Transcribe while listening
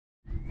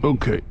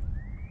Okay.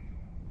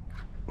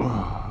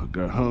 I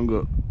got hung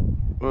up.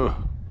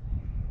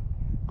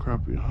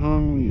 Crappie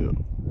hung me up.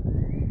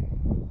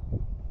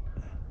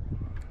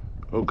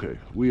 Okay,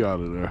 we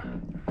out of there.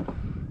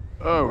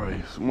 All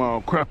right,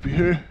 small crappie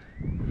here.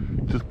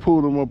 Just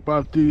pulled them up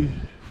out these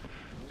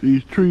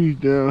trees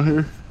down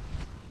here.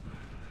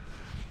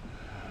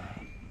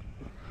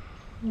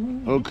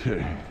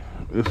 Okay,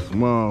 it's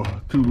small,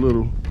 too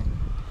little.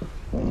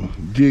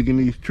 Jigging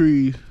these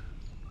trees.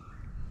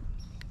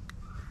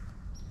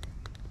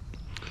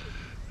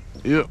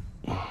 Yep,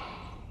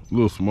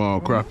 little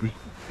small crappie.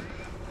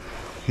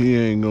 He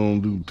ain't gonna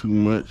do too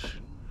much.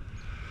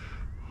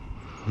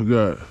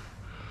 We're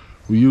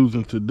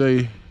using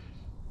today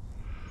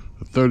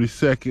a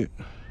 32nd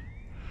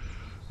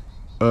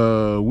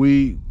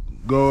weed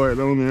guard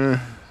on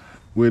there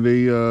with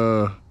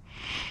a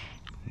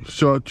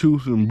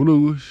chartreuse and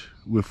bluish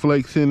with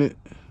flakes in it.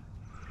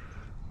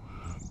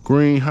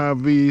 Green high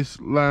V's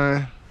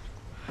line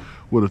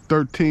with a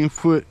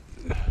 13-foot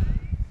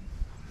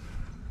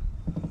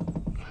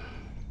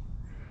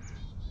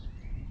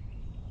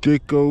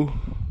Jayco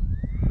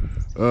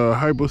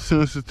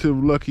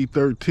hypersensitive Lucky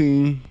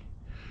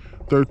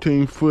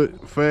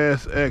 13-foot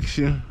fast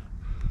action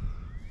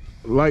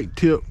light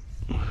tip,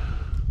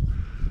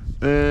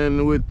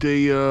 and with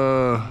the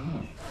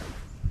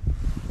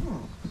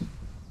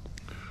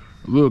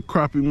little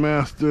Crappie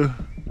Master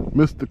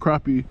Mr.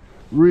 Crappie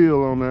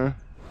reel on there.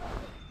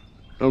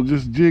 I'm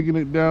just jigging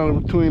it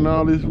down between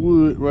all this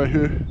wood right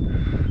here,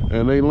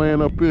 and they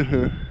laying up in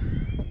here.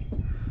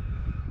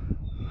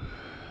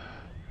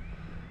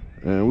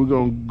 And we're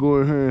gonna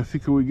go in here and see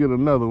can we get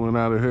another one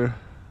out of here.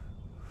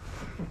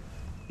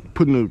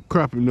 Putting a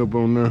crappie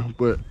nibble on there,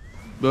 but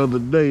the other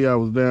day I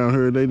was down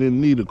here, they didn't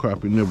need a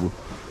crappie nibble.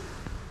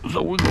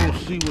 So we're gonna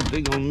see what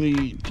they gonna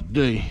need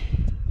today.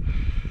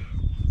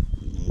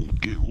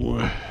 Get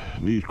one of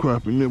these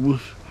crappie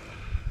nibbles.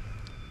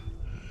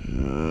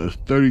 It's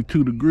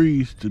 32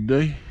 degrees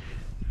today.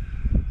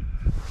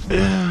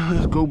 Yeah,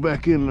 let's go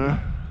back in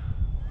there.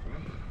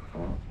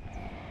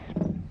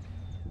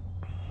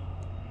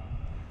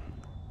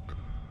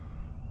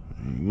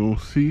 You're gonna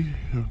see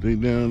if they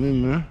down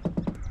in there.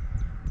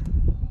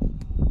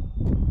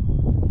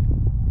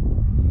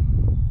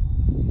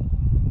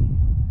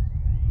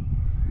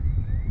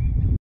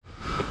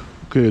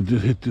 Okay, I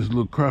just hit this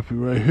little crappie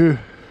right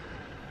here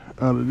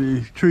out of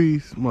these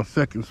trees. My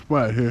second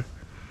spot here.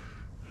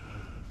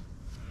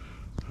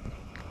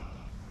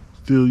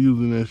 Still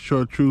using that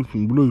chartreuse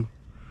and blue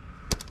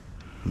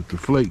with the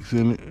flakes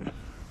in it.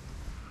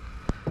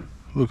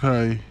 Look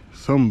how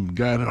some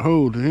got a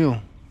hold of him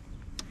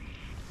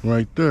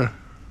right there.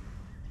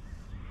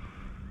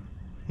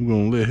 I'm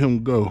gonna let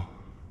him go.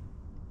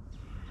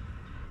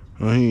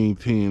 Oh, he ain't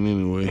 10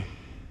 anyway.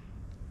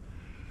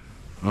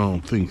 I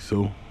don't think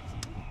so.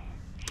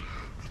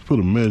 Let's put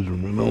a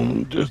measurement on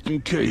him just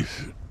in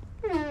case.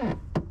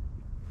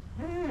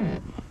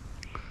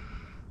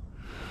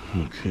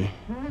 Okay.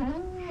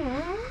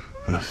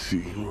 Let's see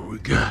what we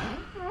got.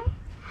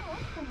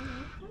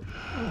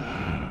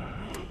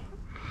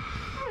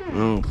 I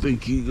don't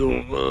think he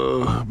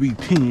gonna be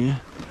 10.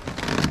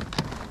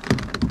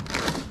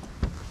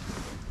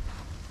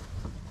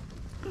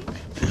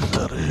 Get this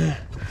out of here.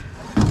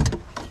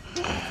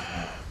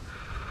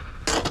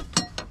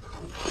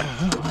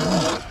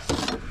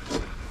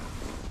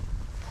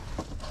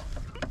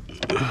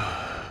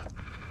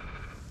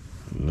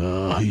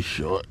 No, he's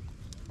short.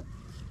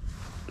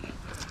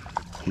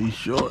 He's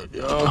short,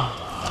 y'all.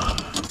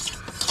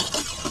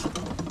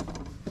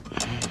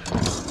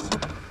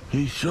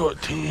 He's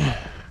short 10.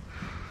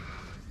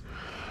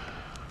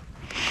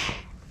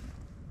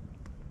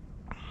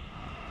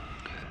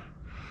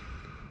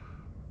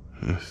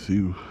 Let's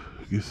see,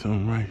 get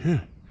something right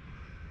here.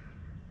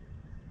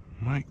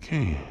 Might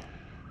can.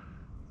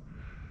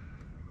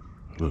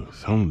 Look,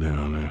 something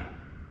down there.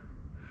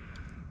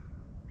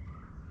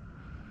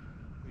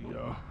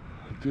 Y'all,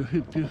 just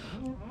hit this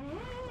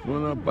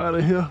one up out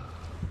of here.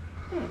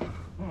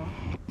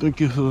 Think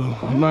it's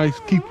a nice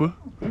keeper.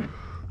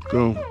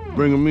 Gonna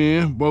bring him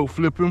in, boat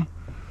flip him.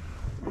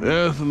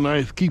 That's a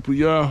nice keeper,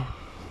 y'all.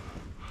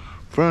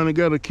 Finally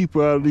got a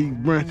keeper out of these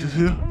branches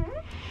here.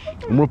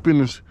 I'm up in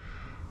this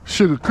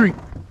Sugar Creek.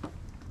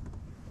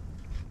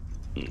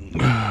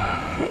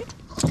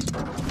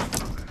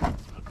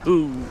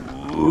 Ooh,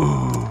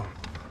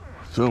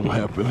 something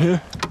happened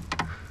here.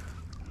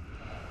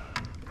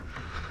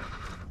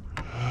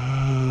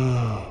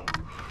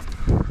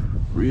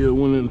 Reel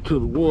went into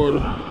the water.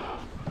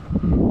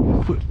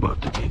 My foot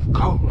about to get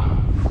caught.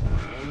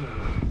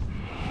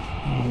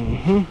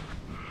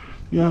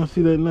 Y'all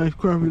see that nice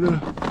crappie there?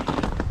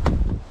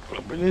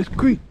 Up in this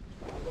creek.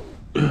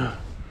 Yeah.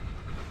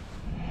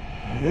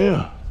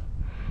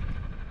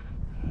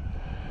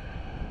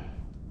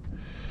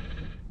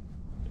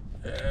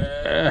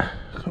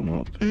 Come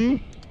on,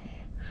 thing.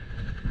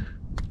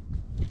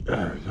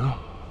 There we go.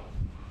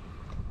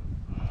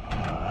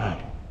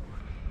 Alright.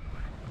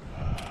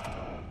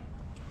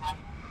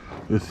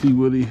 Let's see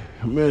what he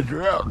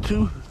measure out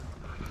to.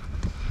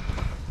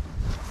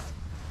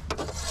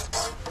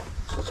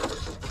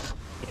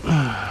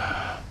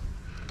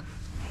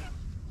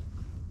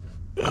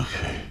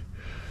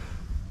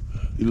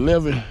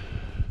 11.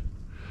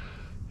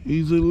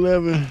 He's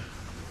 11.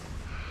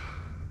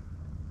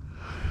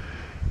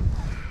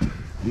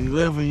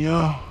 11,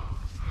 y'all.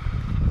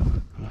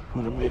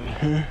 Put him in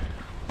here.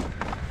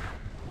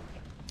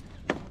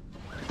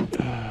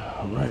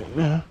 Right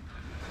now.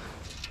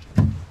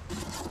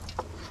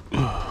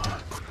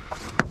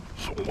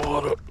 Some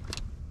water.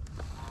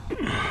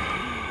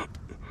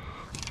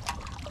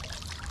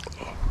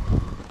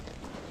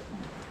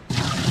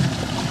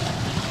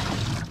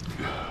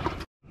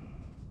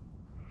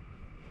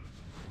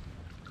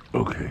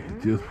 Okay,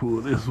 just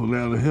pull this one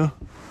out of here.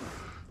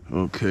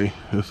 Okay,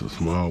 that's a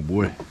small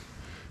boy.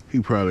 He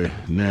probably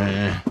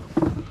 9,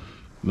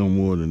 no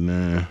more than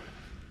 9.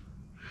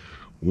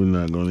 We're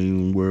not gonna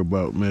even worry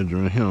about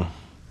measuring him.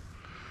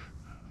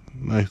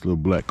 Nice little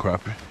black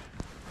crappie.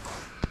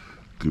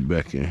 Get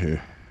back in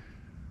here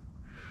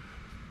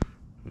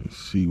and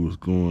see what's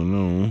going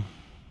on.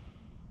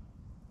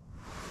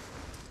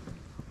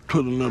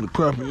 Put another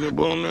crappie nib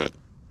on that.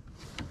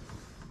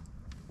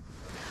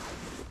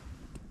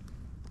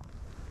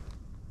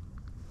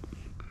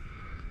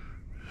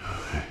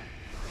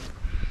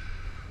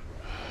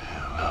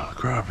 Another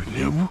crappie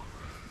nibble.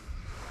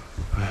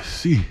 Let's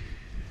see.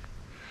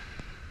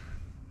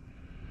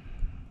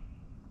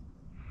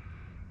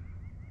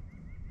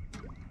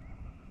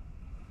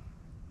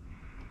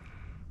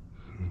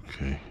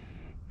 Okay.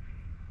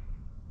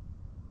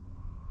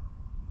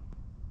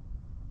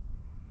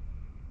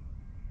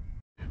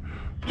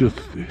 Just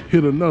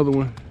hit another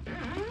one.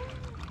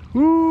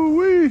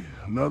 Woo-wee,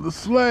 another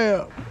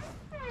slab.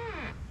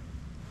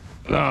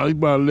 Nah, he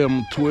about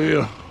 11,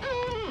 12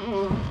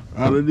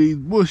 out of these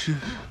bushes.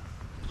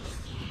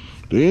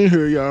 They in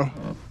here, y'all.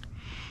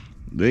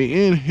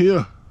 They in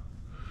here.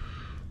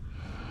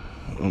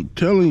 I'm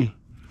telling you.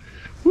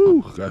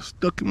 Woo, got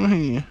stuck in my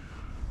hand.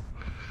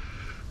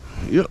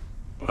 Yep.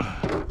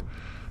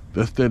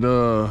 That's that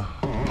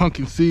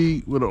pumpkin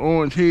seed with an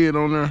orange head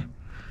on there.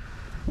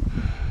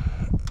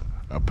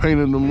 I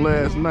painted them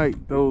last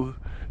night, those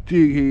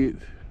jig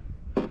heads.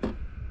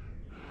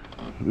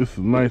 This is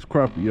a nice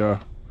crappie, y'all.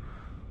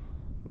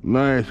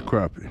 Nice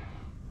crappie.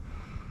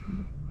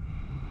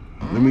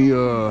 Let me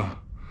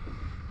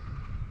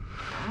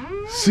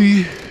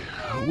see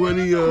what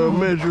he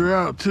measure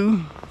out to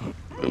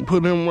and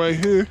put him right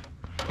here.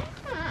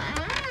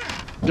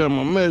 Got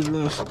my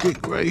measuring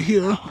stick right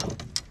here.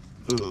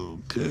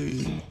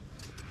 Okay.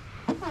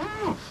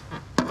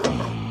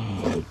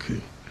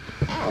 Okay.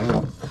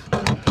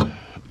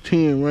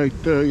 10 right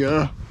there,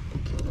 y'all.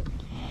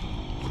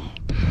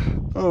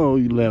 Oh,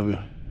 11.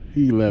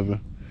 He 11.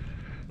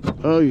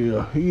 Oh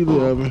yeah, he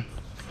 11.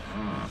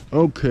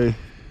 Okay.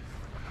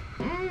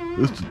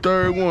 It's the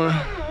third one.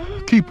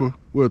 Keeper.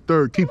 Well,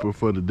 third keeper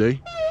for the day.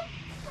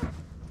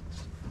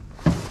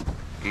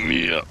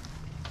 Yeah.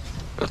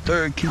 The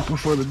third keeper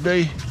for the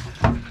day.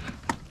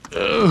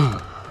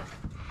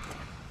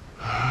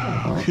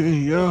 Okay,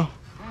 y'all.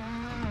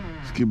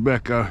 Let's get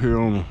back out here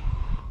on them.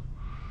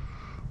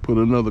 Put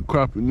another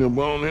crappie nib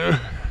on there.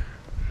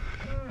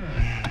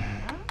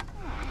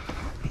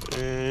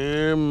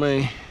 Yeah,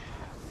 man.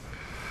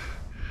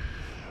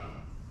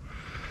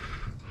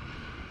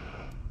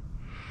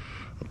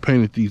 I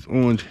painted these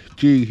orange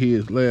jig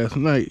heads last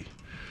night.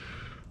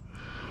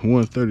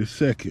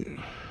 1/32.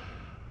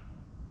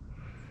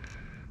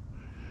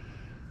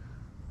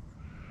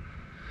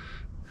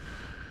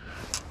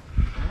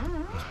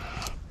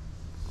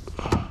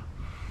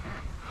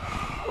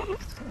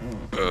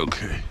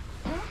 Okay,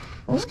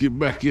 let's get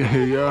back in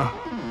here, y'all.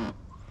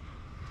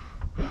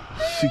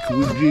 See, can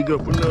we jig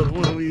up another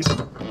one of these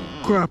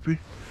crappie?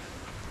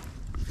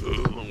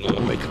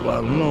 Gonna make a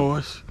lot of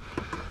noise.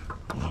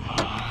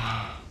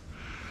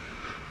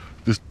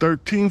 This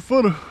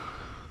 13-footer.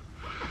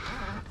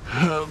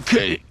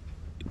 Okay.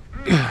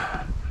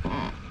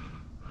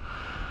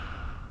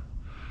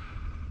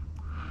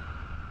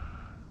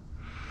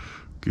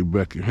 Get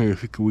back in here.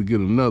 See, can we get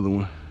another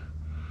one?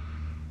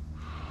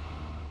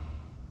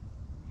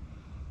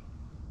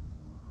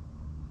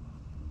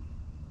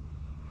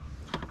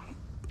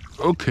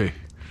 Okay,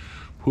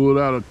 pulled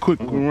out a quick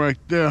one right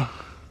there.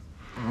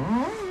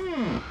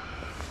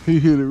 He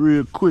hit it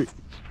real quick.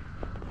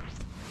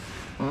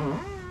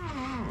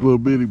 Little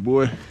bitty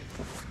boy.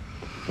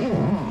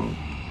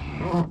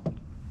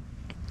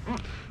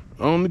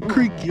 On the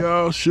creek,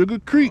 y'all, Sugar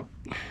Creek.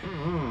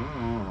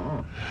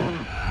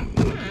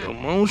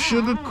 I'm on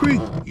Sugar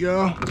Creek,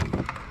 y'all.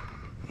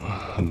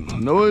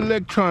 No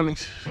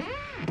electronics.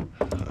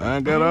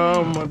 I got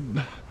all my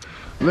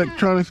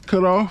electronics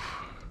cut off.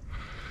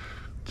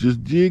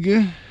 Just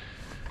jigging,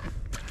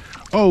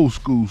 old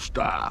school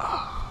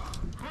style.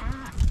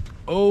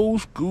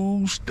 Old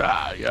school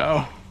style,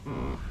 y'all.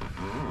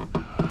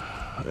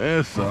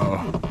 That's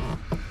all.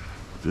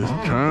 Just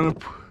trying to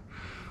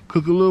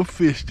cook a little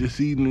fish this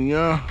evening,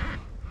 y'all.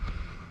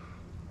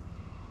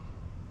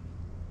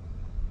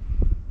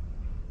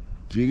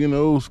 Jigging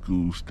old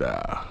school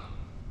style.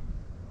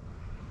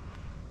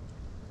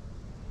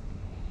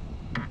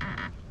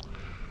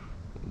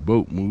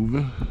 Boat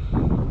moving.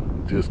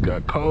 Just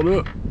got caught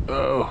up.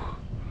 Oh.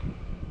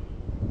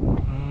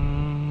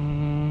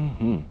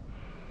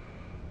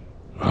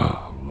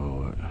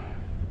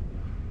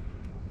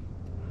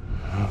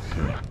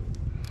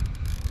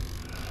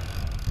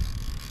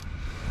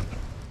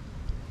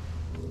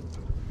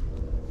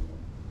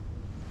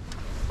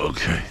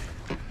 Okay.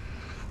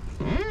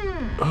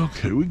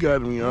 Okay, we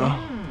got him,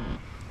 y'all.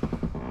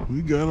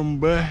 We got him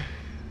back.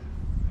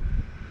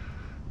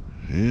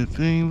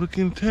 Everything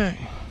looking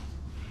intact.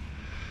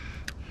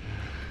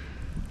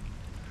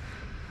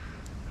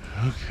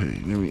 Okay,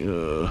 let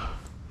me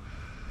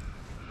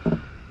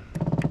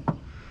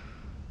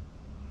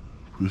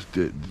push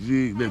that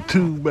jig, that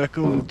tube back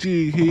on the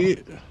jig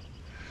head.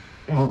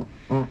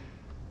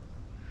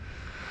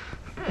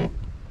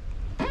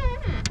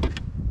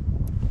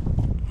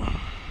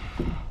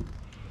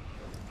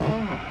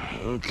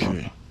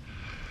 Okay,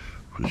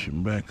 push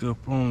him back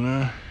up on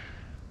there.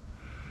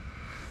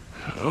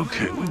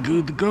 Okay, we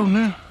good to go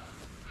now.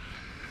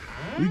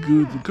 We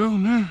good to go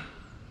now.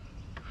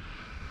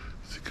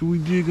 So can we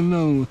jig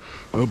another one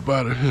up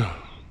out of here?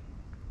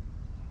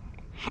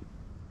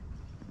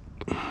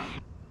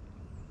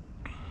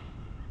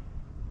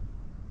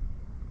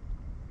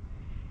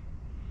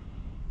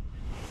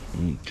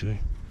 Okay.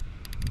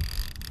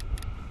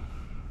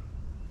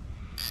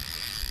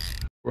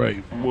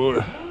 Right,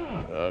 boy.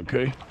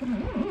 Okay.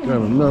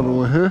 Got another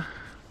one here.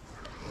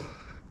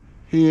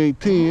 He ain't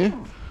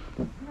 10.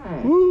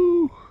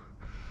 Woo!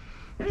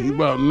 He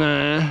about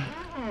 9.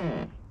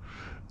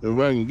 If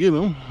I can get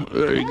him.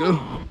 There you go.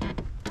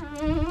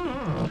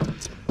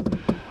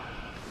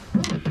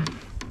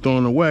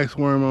 Throwing a wax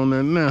worm on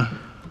there now.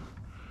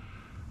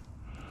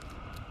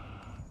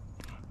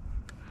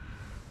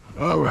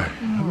 All right,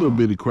 a little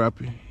bitty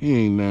crappie.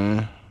 He ain't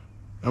 9.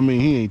 I mean,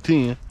 he ain't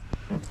 10.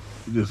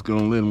 We're just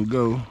gonna let him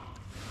go.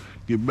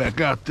 Get back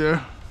out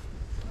there.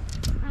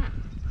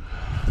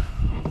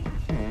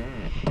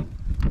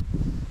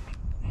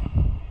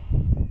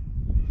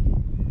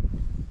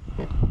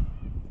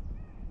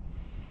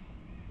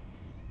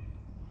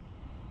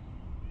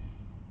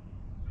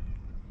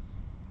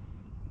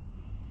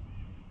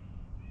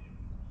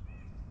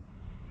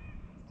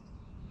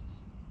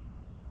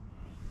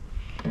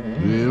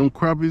 Yeah, them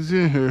crappies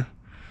in here.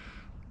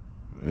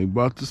 They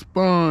about to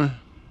spawn.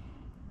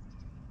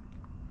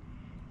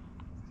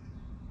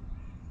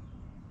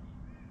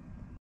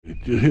 It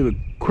just hit a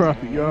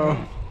crappie, y'all.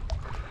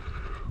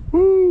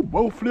 Woo,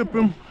 both flip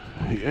him.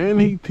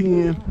 And he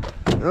 10.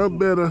 Up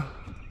better.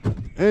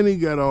 And he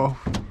got off.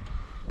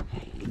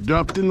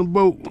 Dropped in the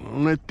boat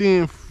on that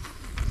thin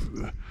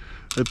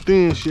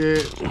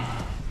shad.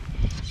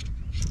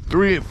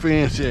 Thread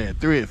fin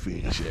shad.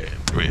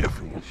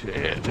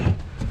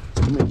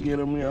 Let me get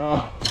him,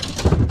 y'all.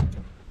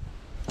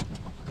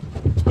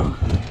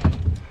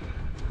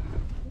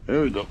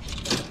 There we go.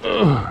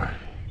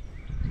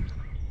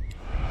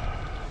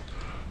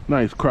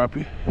 Nice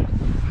crappie.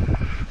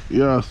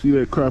 Y'all see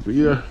that crappie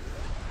here?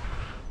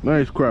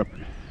 Nice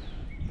crappie.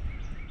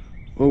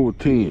 Over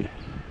 10.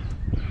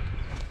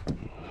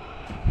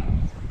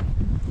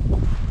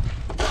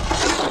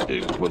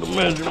 You can put a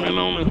measurement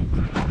on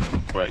him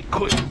right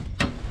quick.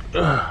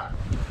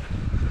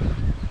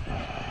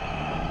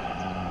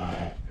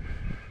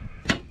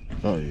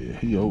 Oh yeah,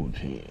 he over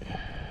 10.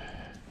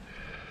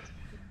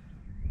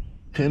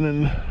 10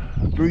 and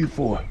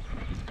 3/4.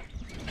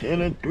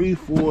 10 and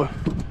 3/4.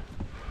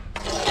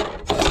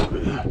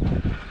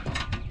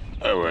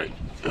 All right.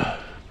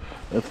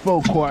 That's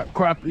 4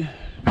 crappie.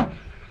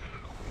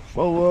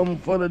 4 of them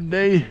for the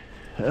day.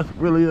 That's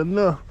really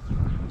enough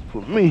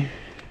for me.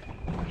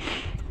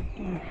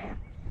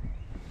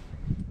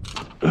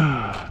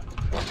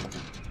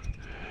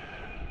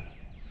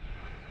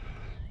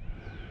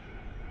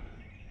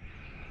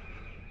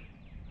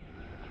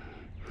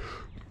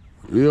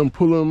 Yeah, I'm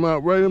pulling them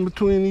out right in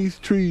between these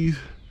trees.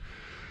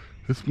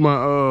 It's my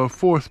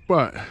 4th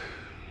spot.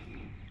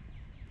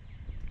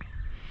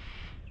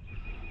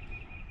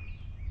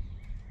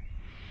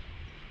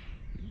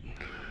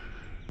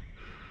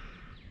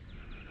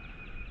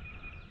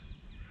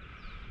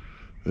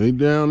 They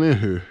down in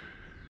here.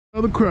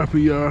 Another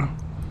crappie, y'all.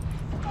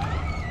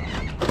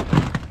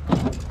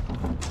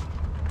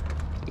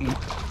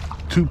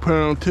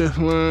 £2 test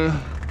line.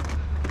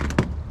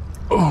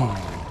 Oh.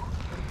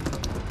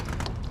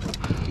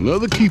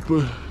 Another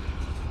keeper,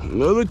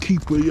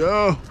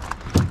 y'all.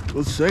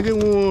 The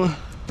second one.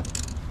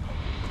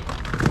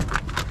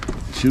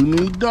 Shooting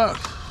these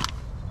ducks.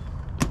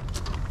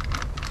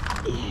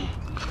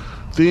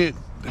 Thin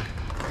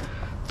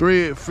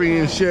thread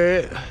fin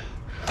shad,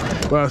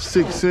 about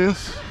 6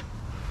 cents.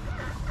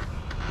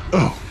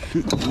 Oh,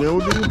 shoot, never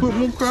didn't put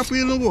no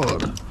crappie in the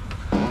water.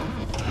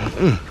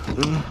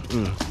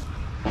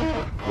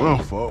 My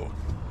fault.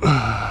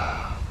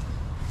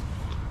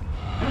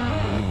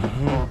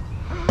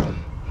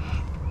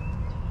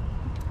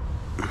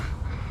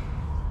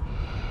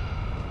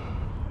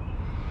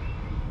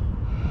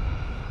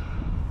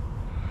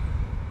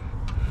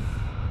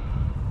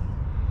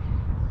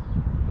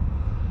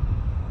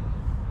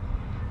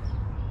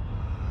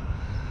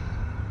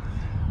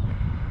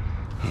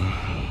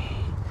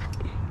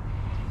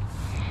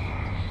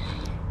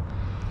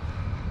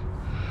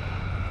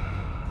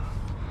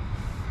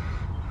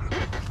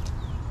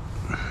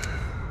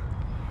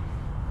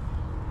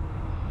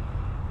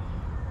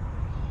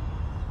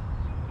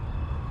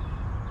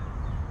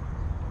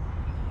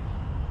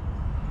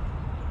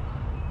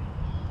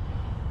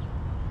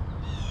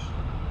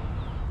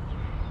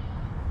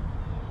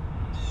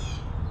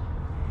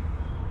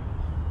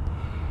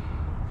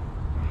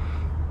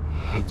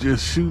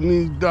 Just shooting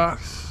these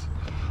docks.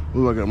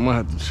 Look like I might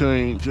have to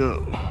change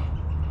up.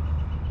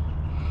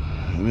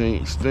 It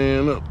ain't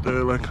staying up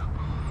there like I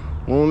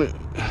want it.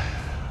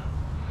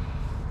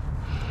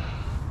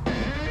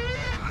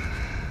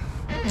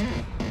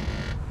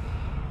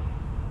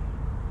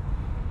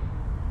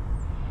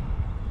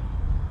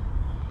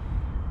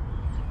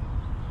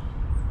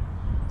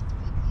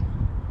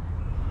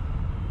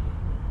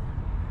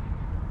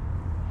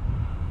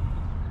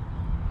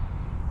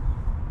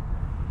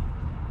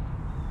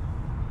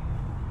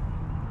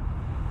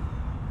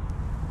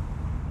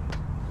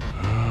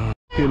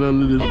 Hit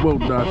under this boat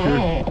dock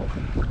here.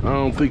 I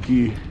don't think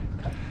he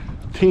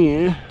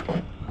 10.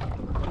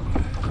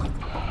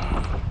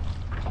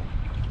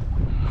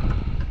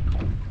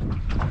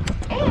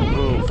 I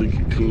don't think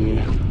he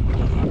 10.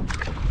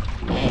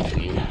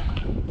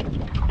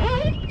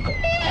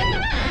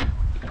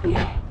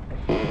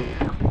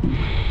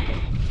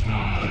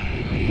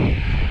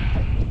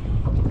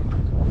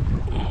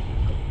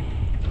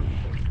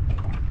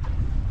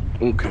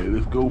 Okay,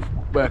 let's go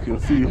back and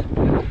see.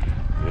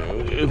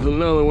 There's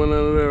another one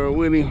under there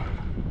with him.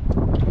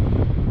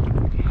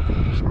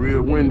 It's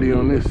real windy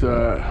on this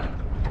side.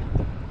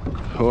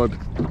 Hard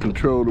to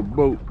control the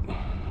boat.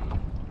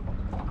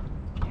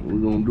 We're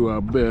gonna do our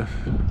best.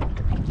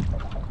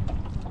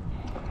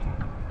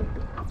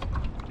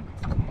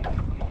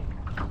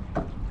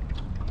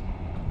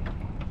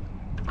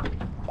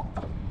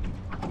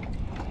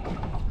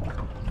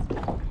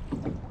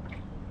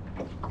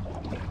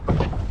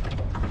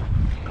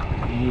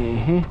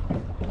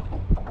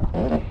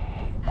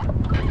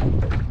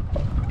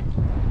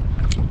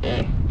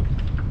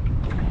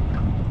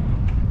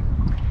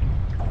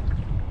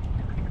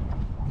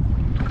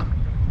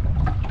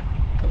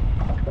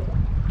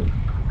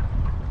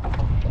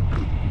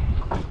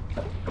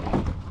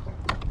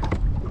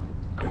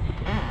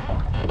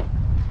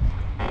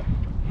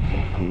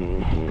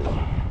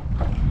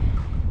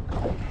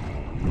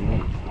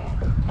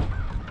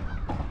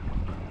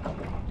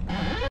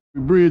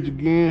 Bridge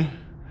again,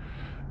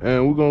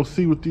 and we're gonna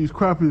see what these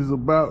crappies is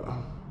about.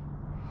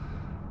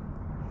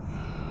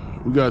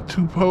 We got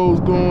 2 poles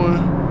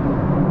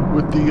going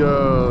with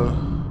the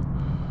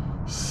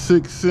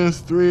 6 cents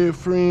thread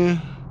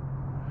friend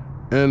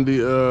and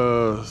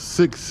the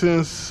 6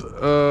 cents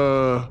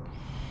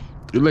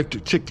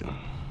electric chicken,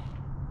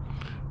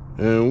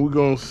 and we're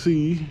gonna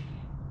see,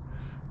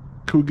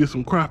 can we get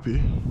some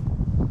crappie?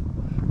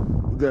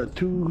 We got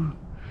 2.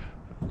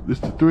 This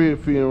the thread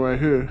fin right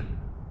here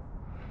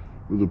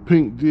with a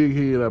pink jig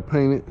head I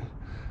painted,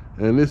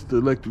 and this the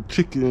electric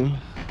chicken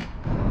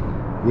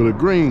with a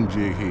green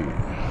jig head.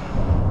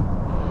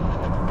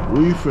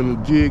 We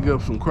finna jig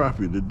up some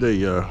crappie today,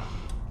 y'all.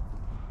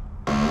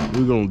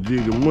 We're gonna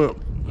jig them up.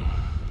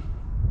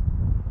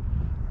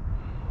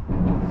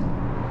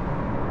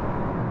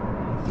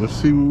 Let's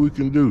see what we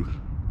can do.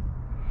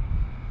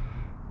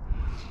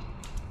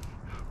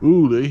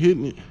 Ooh, they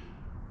hitting it.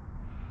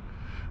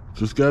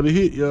 Just gotta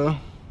hit, y'all.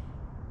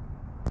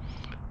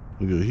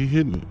 Look at, he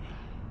hitting it.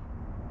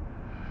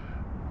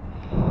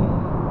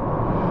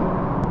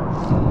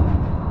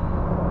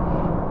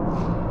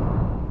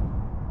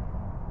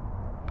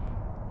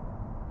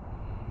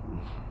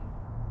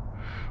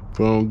 If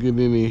I don't get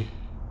any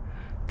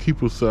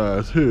keeper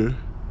size here,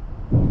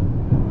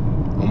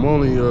 I'm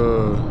only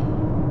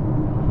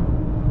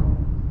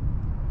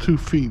 2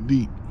 feet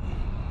deep,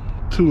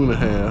 2.5.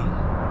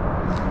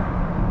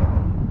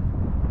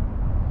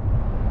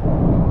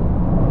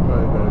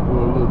 Probably gotta go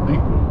a little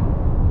deeper.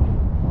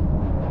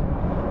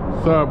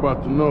 Sorry about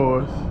the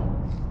noise.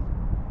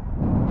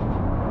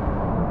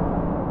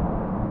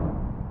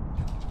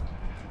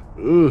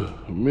 Ugh,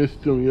 I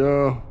missed him,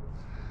 y'all.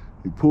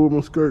 He pulled my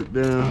skirt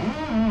down.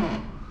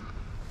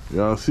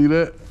 Y'all see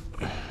that?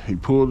 He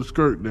pulled the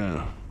skirt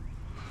down.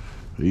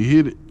 He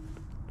hit it.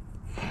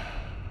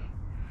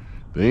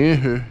 They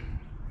in here.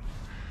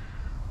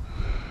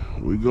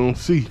 We gonna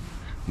see.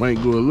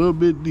 Might go a little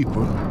bit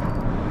deeper.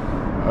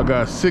 I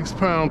got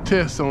 6-pound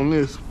test on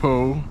this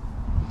pole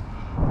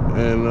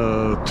and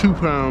 2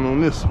 pound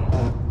on this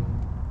one.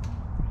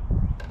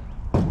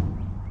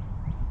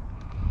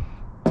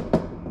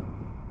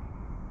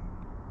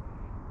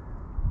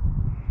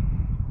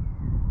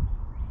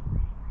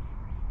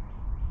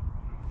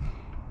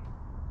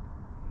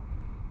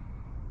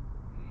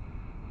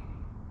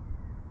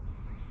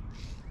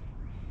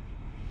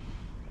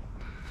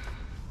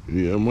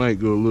 Yeah, I might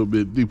go a little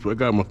bit deeper. I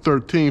got my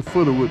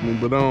 13-footer with me,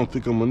 but I don't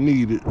think I'm gonna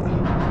need it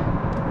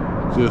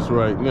just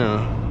right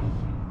now.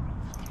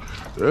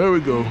 There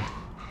we go.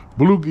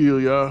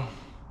 Bluegill, y'all.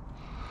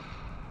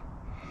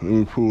 Let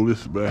me pull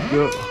this back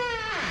up.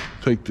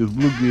 Take this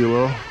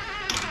bluegill off.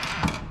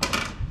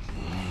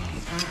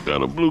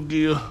 Got a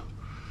bluegill.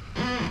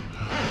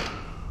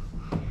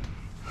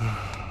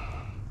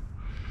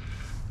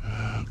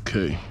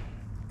 Okay.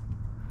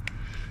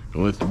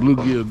 Gonna let the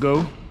bluegill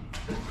go.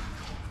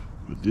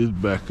 Put this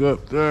back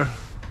up there.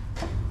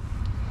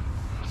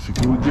 See,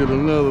 can we get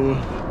another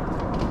one?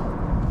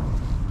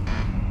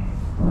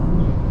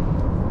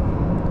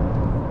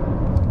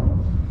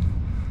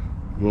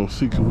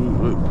 see what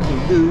we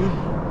can do.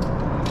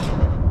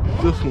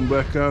 This one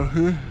back out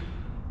here.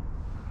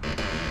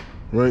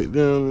 Right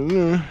down in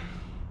there.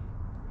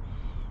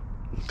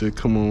 They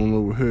come on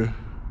over here.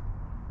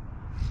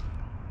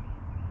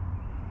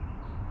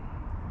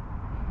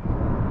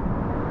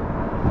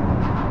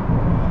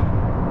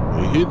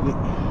 They hitting it.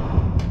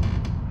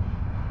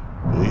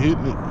 They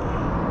hitting it.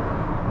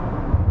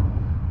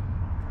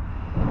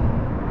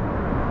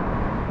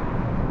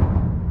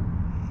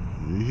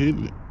 They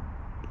hitting it.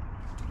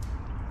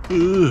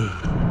 Ugh.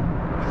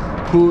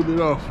 Pulled it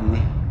off of me.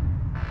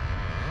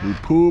 He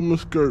pulled my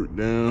skirt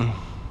down.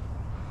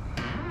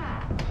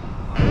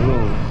 Hold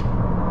on.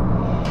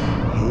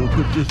 I'm gonna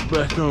put this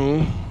back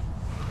on.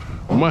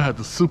 I might have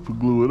to super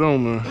glue it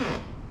on there.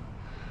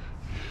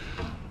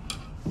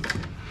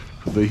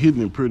 Cause they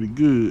hitting it pretty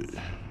good.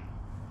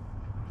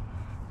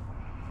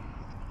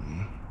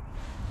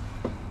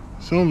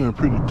 It's on there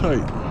pretty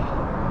tight.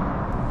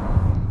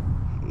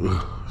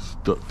 Ugh,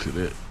 stuck to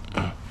that.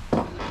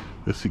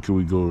 Let's see, can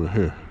we go over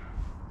here?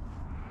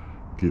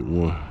 Get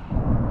one.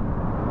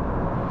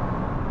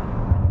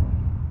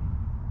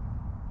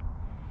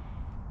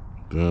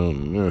 Down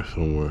in there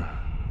somewhere.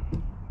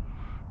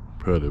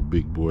 Probably a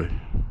big boy.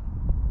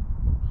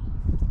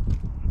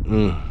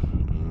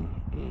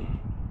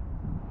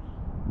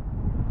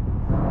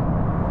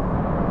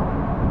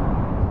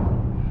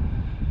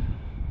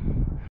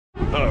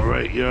 All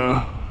right,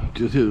 y'all.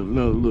 Just hit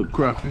another little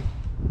crappie.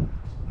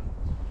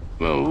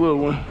 Another little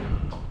one.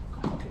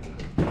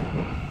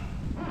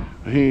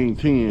 He ain't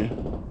 10,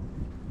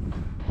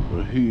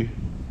 but he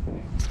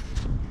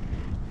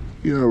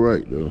all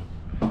right though.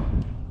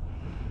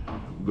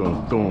 I'm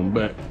gonna throw him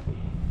back.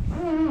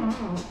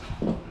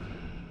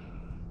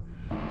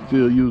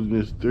 Still using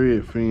this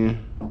thread fin.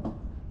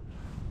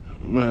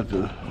 I'm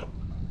gonna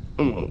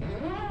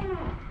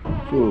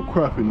throw a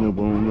crappie nib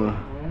on there.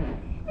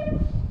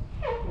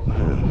 I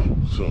have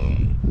some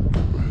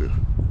right here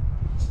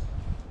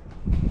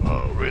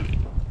already.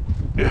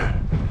 Yeah.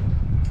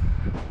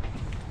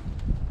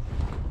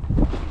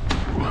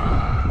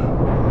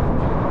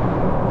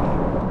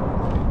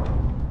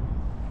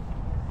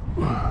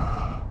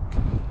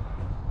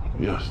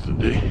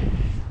 Yesterday,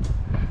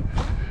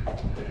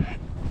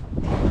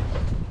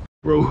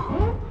 bro,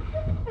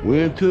 we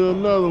into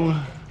another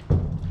one.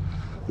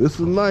 This is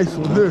a nice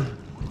one here.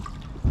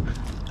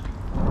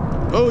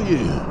 Oh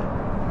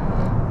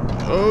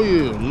yeah, oh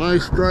yeah,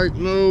 nice strike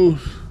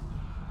nose.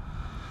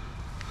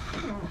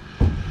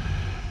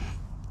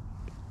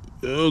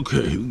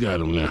 Okay, we got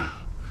him now.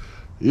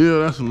 Yeah,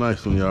 that's a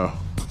nice one, y'all.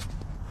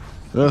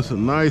 That's a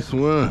nice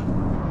one.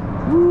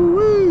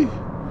 Woo-wee.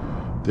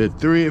 That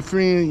thread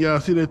fin, y'all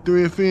see that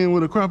thread fin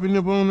with a crappie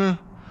nip on there?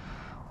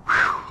 Whew,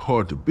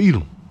 hard to beat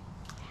them.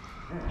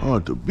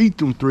 Hard to beat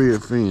them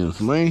thread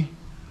fins, man.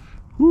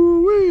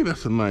 Woo-wee,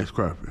 that's a nice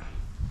crappie.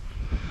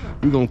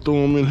 We're gonna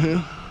throw them in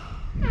here.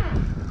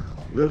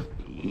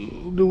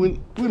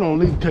 We don't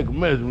need to take a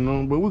measurement on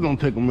them, but we're gonna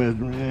take a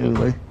measurement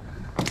anyway.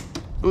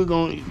 We're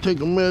gonna take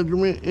a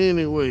measurement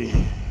anyway.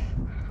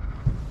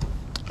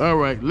 All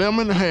right,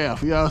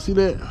 11.5, y'all see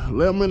that?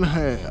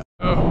 11.5.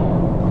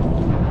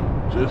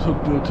 Just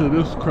hooked into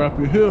this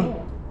crappie here.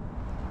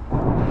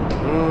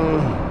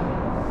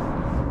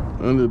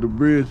 Under the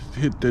bridge,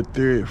 hit that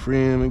thread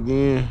fin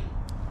again.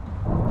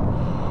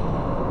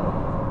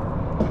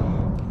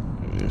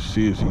 And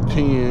see if he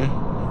 10.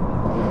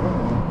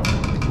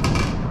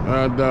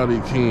 I doubt he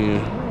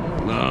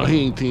 10. Nah,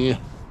 he ain't 10.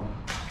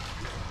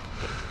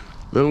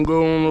 Let him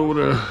go on over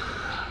there.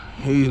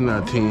 He's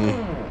not 10.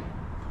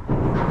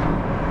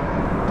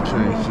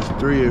 Change this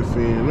thread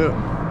fin up.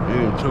 He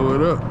didn't tow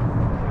it up.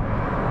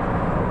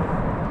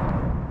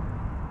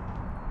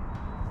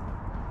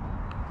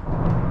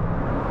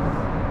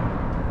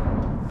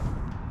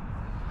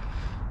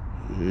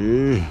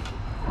 Yeah.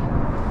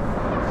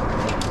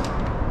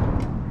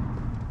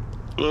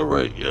 All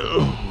right,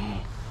 yo.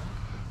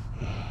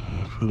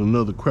 Put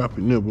another crappie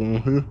nibble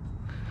on here.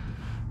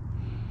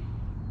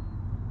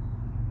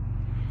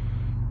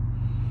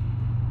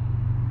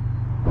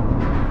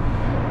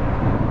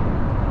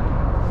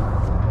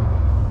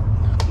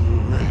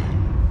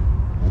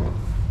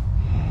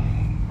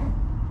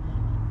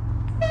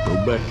 Go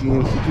back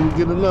in so you can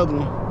get another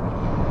one.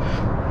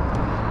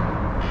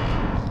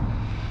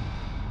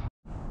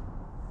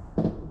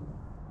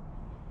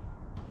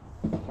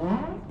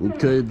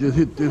 Okay, just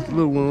hit this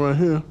little one right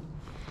here.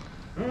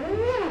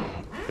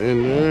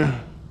 And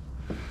there.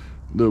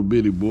 Little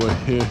bitty boy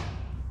here.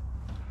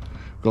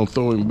 Gonna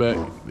throw him back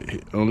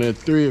on that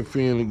thread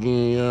fin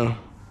again, y'all.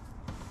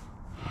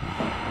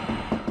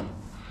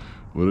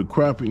 With a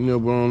crappie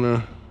nib on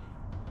there.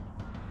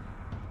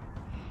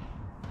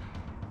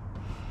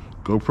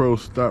 GoPro,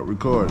 stop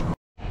recording.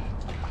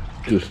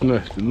 Just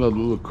snatched another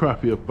little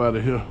crappie up out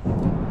of here.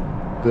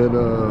 That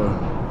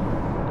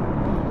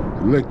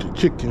electric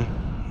chicken.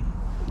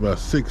 About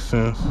 6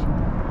 cents.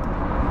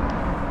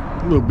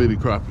 Little bitty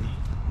crappie.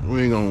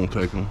 We ain't gonna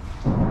take them.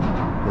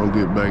 Gonna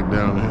get back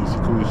down there. See,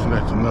 can we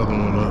snatch another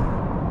one up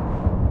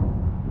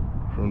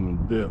from the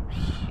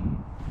depths?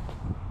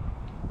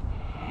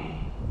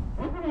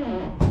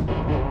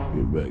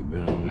 back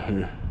down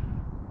here.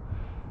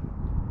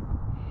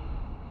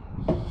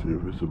 See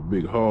if it's a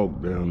big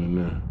hog down in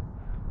there.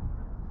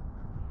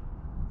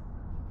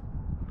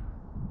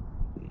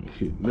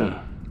 Hit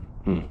now.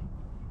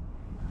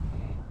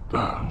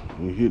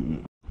 He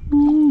hitting it.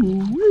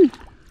 Ooh-wee.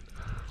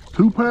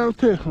 2 pound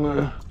test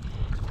line.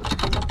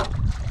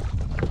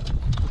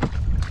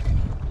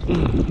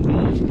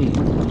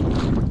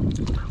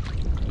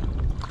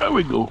 There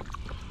we go.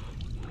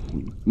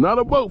 Not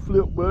a boat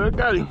flip, but I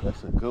got him.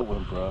 That's a good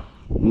one, bro.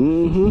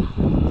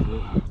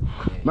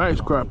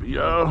 Nice crappie,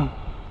 y'all.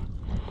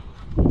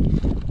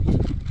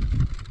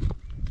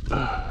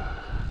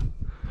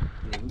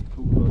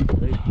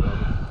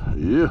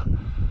 Yeah.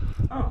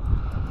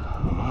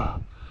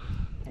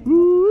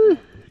 Ooh,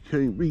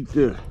 can't beat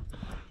that.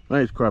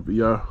 Nice crappie,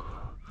 y'all.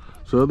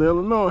 Southern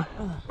Illinois.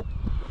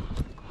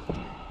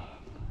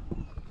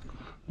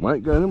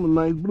 Mike got him a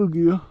nice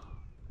bluegill.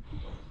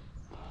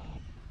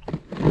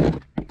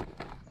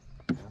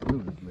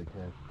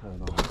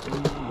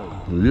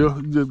 Yeah,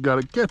 you just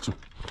gotta catch them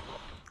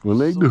when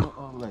they do.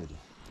 Gotta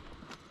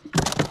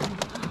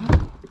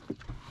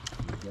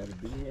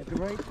be at the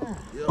right time.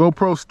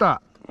 GoPro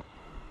stop.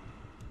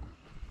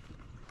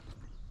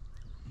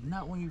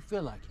 Not when you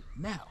feel like it.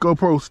 Now.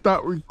 GoPro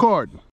stop recording.